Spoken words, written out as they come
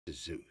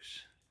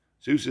Zeus.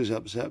 Zeus is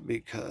upset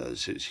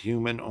because his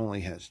human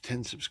only has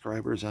 10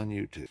 subscribers on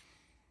YouTube.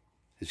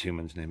 His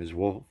human's name is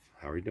Wolf.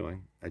 How are you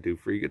doing? I do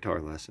free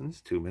guitar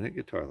lessons, 2-minute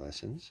guitar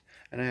lessons,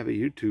 and I have a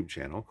YouTube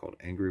channel called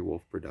Angry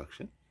Wolf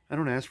Production. I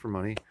don't ask for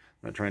money.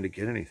 I'm not trying to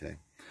get anything.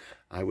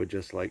 I would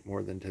just like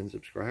more than 10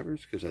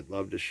 subscribers because I'd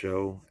love to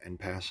show and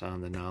pass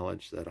on the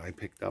knowledge that I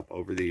picked up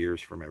over the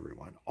years from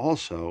everyone.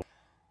 Also,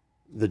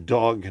 the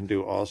dog can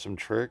do awesome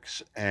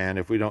tricks, and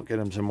if we don't get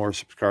him some more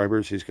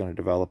subscribers, he's going to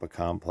develop a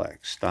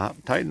complex.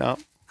 Stop, tighten up,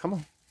 come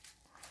on.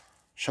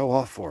 Show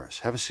off for us,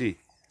 have a seat.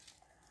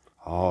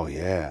 Oh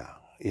yeah,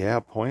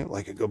 yeah, point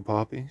like a good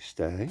puppy,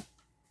 stay.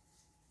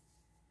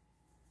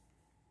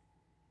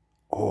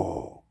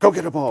 Oh, go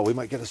get a ball, we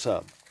might get a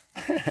sub.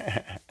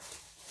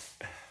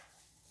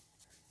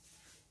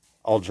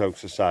 All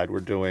jokes aside,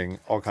 we're doing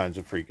all kinds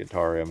of free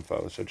guitar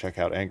info, so check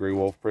out Angry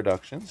Wolf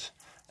Productions,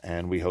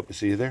 and we hope to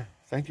see you there.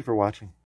 Thank you for watching.